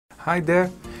Hi there!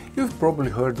 You've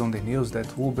probably heard on the news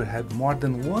that Uber had more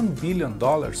than $1 billion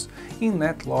in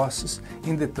net losses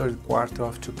in the third quarter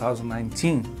of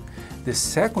 2019. The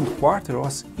second quarter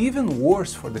was even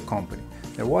worse for the company.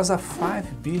 There was a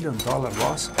 $5 billion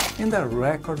loss and a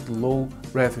record low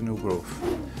revenue growth.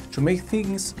 To make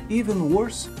things even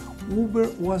worse, Uber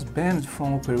was banned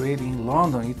from operating in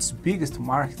London, its biggest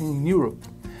market in Europe.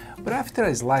 But after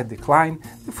a slight decline,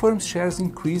 the firm's shares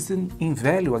increased in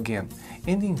value again,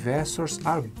 and investors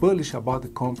are bullish about the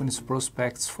company's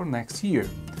prospects for next year.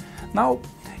 Now,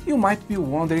 you might be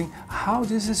wondering how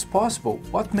this is possible.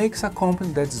 What makes a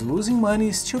company that is losing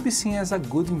money still be seen as a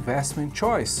good investment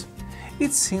choice?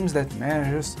 It seems that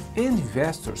managers and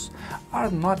investors are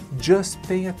not just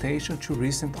paying attention to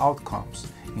recent outcomes.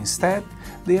 Instead,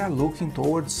 they are looking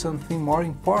towards something more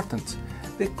important: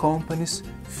 the company's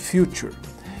future.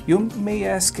 You may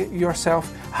ask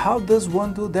yourself, how does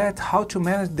one do that? How to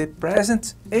manage the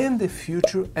present and the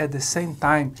future at the same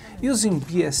time, using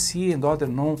BSC and other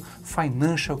known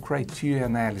financial criteria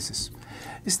analysis?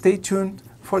 Stay tuned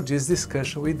for this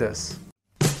discussion with us.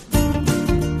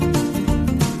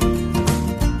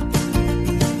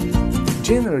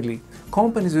 Generally,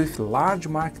 companies with large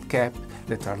market cap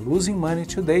that are losing money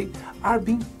today are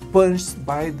being punished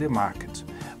by the market.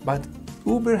 But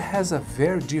Uber has a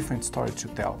very different story to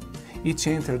tell. It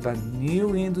entered a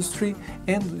new industry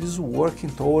and is working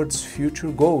towards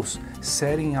future goals,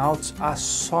 setting out a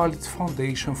solid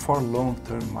foundation for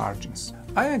long-term margins.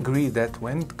 I agree that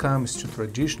when it comes to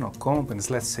traditional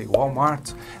companies, let's say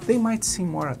Walmart, they might seem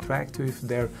more attractive if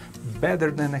their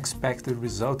better-than-expected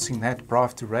results in net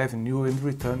profit, revenue, and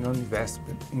return on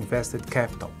invested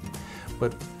capital.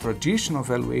 But traditional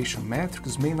valuation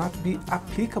metrics may not be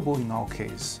applicable in all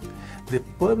cases. The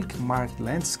public market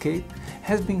landscape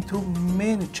has been through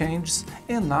many changes,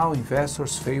 and now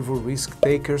investors favor risk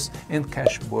takers and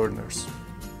cash burners.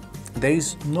 There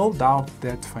is no doubt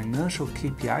that financial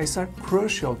KPIs are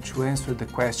crucial to answer the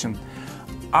question: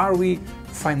 are we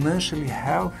financially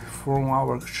healthy from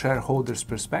our shareholders'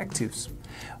 perspectives?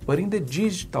 But in the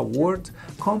digital world,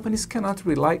 companies cannot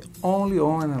rely only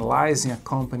on analyzing a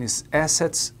company's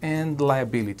assets and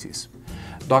liabilities.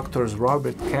 Doctors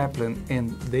Robert Kaplan and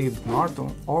David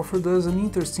Norton offered us an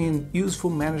interesting and useful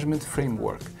management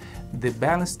framework, the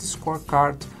Balance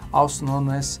Scorecard, also known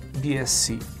as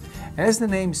BSC. As the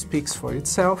name speaks for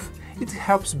itself, it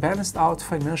helps balance out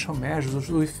financial measures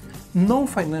with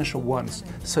non-financial ones,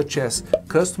 such as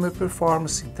customer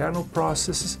performance, internal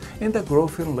processes, and a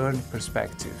growth and learning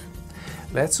perspective.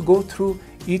 Let's go through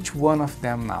each one of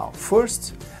them now.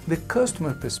 First, the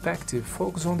customer perspective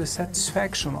focuses on the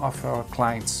satisfaction of our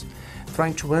clients,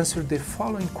 trying to answer the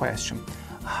following question: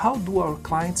 how do our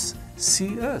clients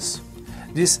see us?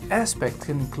 This aspect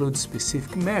can include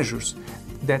specific measures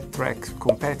that track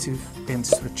competitive and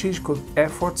strategic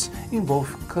efforts in both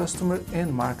customer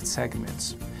and market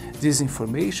segments. This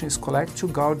information is collected to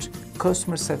gauge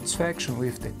customer satisfaction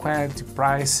with the quality,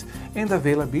 price, and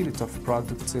availability of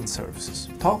products and services.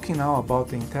 Talking now about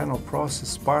the internal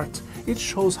process part, it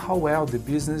shows how well the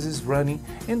business is running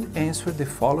and answers the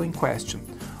following question: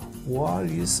 what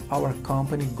is our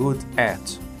company good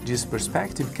at? This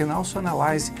perspective can also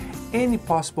analyze any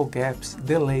possible gaps,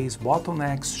 delays,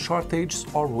 bottlenecks, shortages,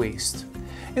 or waste.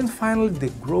 And finally, the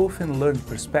growth and learning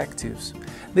perspectives.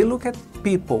 They look at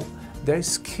people, their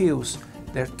skills,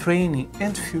 their training,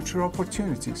 and future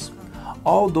opportunities.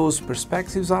 All those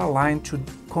perspectives are aligned to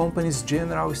companies'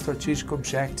 general strategic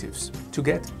objectives. To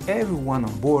get everyone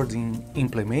on board in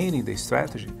implementing the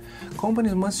strategy,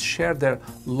 companies must share their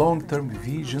long-term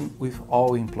vision with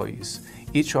all employees.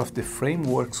 Each of the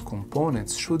framework's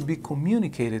components should be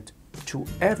communicated to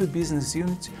every business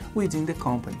unit within the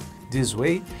company. This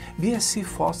way, BSC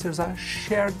fosters a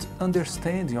shared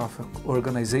understanding of an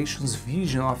organization's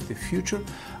vision of the future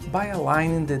by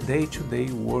aligning the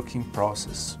day-to-day working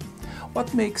process.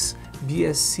 What makes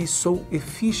BSC so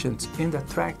efficient and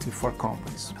attractive for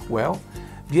companies? Well,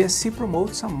 BSC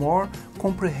promotes a more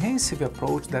comprehensive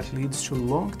approach that leads to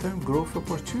long-term growth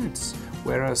opportunities,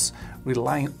 whereas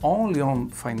relying only on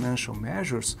financial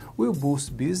measures will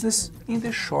boost business in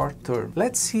the short term.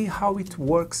 Let's see how it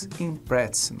works in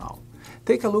practice now.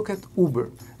 Take a look at Uber,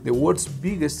 the world's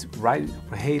biggest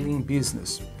ride-hailing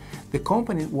business. The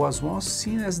company was once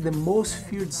seen as the most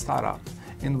feared startup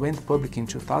and went public in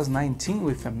 2019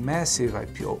 with a massive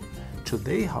IPO.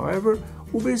 Today, however,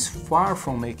 Uber is far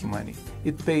from making money.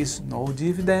 It pays no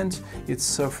dividend, it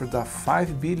suffered a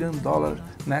 $5 billion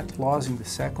net loss in the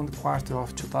second quarter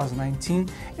of 2019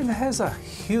 and has a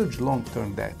huge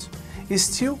long-term debt.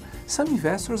 Still, some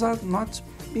investors are not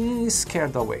being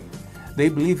scared away. They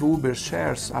believe Uber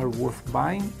shares are worth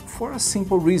buying for a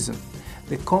simple reason.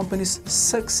 The company's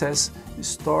success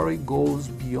story goes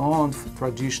beyond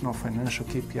traditional financial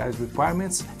KPIs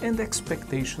requirements and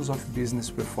expectations of business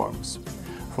performance.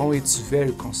 From its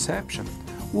very conception,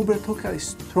 Uber took a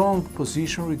strong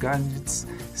position regarding its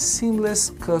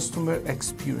seamless customer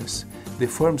experience. The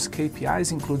firm's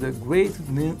KPIs include a great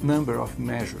number of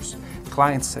measures: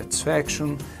 client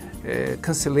satisfaction,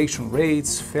 cancellation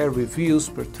rates, fair reviews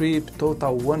per trip,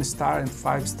 total 1-star and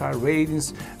 5-star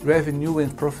ratings, revenue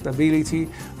and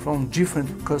profitability from different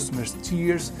customer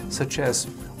tiers such as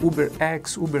Uber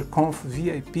X, Uber Conf,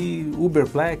 VIP, Uber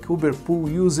Black, Uber Pool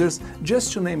users,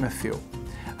 just to name a few.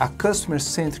 A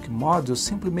customer-centric model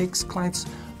simply makes clients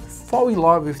fall in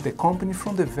love with the company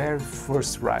from the very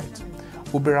first ride.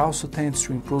 Uber also tends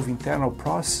to improve internal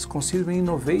processes, considering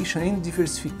innovation and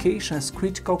diversification as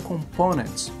critical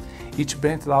components. Each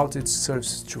branched out its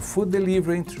services to food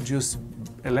delivery, introduced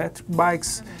electric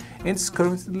bikes, and is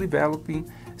currently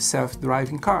developing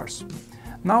self-driving cars.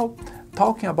 Now,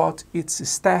 talking about its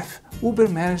staff, Uber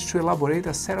managed to elaborate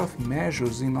a set of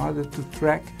measures in order to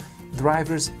track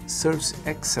drivers' service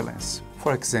excellence.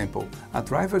 For example, a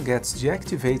driver gets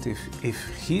deactivated if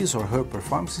his or her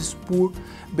performance is poor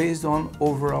based on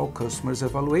overall customer's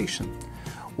evaluation.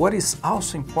 What is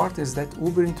also important is that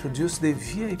Uber introduced the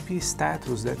VIP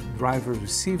status that drivers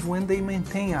receive when they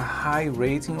maintain a high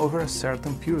rating over a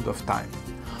certain period of time.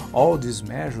 All these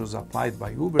measures applied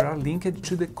by Uber are linked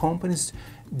to the company's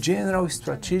general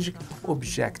strategic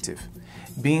objective,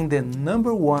 being the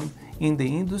number one in the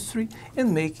industry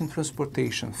and making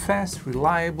transportation fast,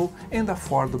 reliable, and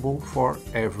affordable for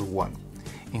everyone.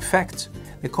 In fact,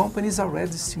 the company is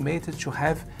already estimated to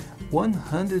have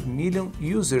 100 million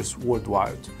users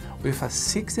worldwide, with a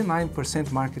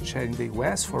 69% market share in the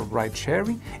US for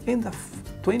ride-sharing and a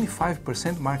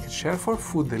 25% market share for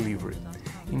food delivery.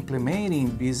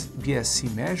 Implementing these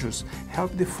BSC measures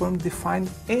help the firm define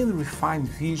and refine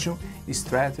vision,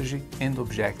 strategy, and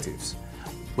objectives.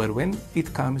 But when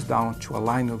it comes down to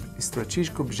aligning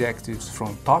strategic objectives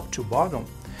from top to bottom,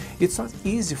 it's not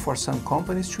easy for some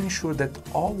companies to ensure that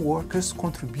all workers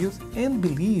contribute and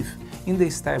believe in the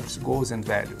established goals and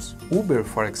values. Uber,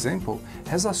 for example,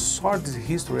 has a sordid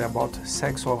history about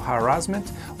sexual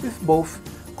harassment with both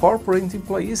corporate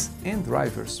employees and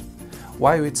drivers.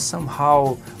 While it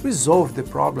somehow resolved the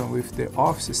problem with the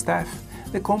office staff,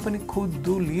 the company could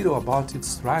do little about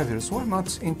its drivers who are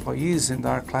not employees and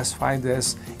are classified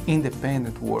as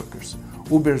independent workers.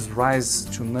 Uber's rise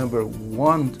to number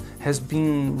one has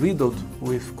been riddled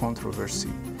with controversy.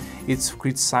 It's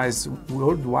criticized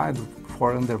worldwide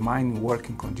for undermining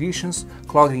working conditions,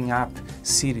 clogging up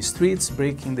city streets,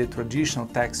 breaking the traditional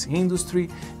taxi industry,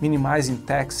 minimizing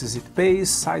taxes it pays,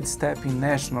 sidestepping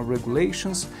national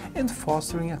regulations, and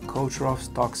fostering a culture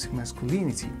of toxic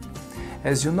masculinity.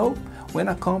 As you know, when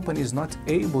a company is not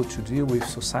able to deal with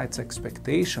society's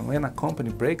expectation, when a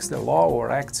company breaks the law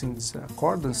or acts in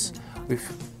accordance with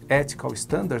ethical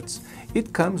standards,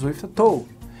 it comes with a toll.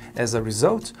 As a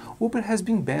result, Uber has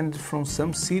been banned from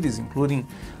some cities including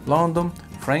London,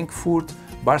 Frankfurt,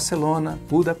 Barcelona,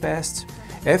 Budapest.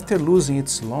 After losing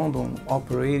its London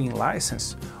operating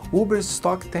license, Uber's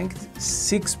stock tanked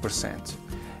 6%.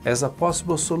 As a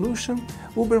possible solution,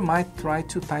 Uber might try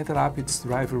to tighten up its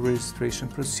driver registration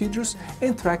procedures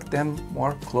and track them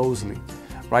more closely.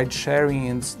 Ride-sharing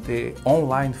and the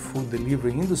online food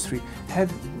delivery industry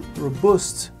have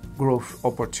robust growth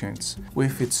opportunities.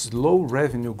 With its low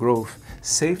revenue growth,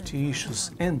 safety issues,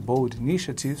 and bold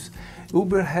initiatives,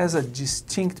 Uber has a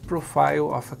distinct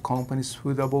profile of a company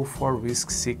suitable for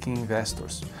risk-seeking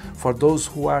investors. For those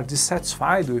who are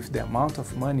dissatisfied with the amount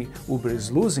of money Uber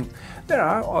is losing, there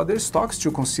are other stocks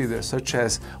to consider, such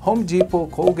as Home Depot,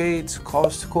 Colgate,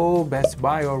 Costco, Best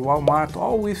Buy, or Walmart,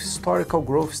 all with historical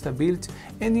growth stability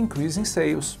and increasing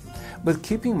sales. But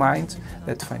keep in mind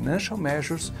that financial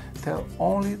measures tell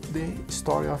only the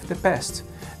story of the past.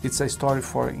 It's a story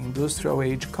for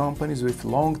industrial-age companies with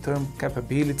long-term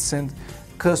capabilities and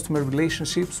customer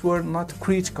relationships were not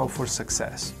critical for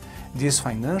success. These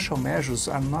financial measures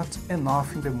are not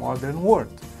enough in the modern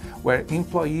world, where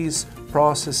employees,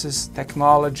 processes,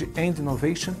 technology, and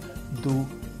innovation do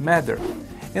matter.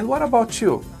 And what about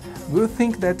you? Do you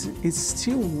think that it's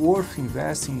still worth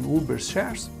investing in Uber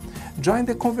shares? Join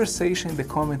the conversation in the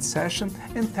comment section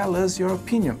and tell us your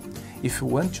opinion. If you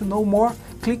want to know more,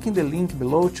 click in the link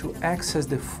below to access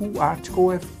the full article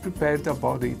I've prepared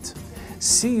about it.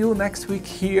 See you next week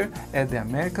here at the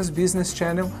Americas Business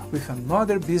Channel with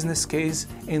another business case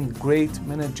and great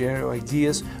managerial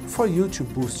ideas for you to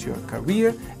boost your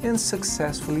career and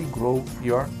successfully grow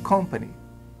your company.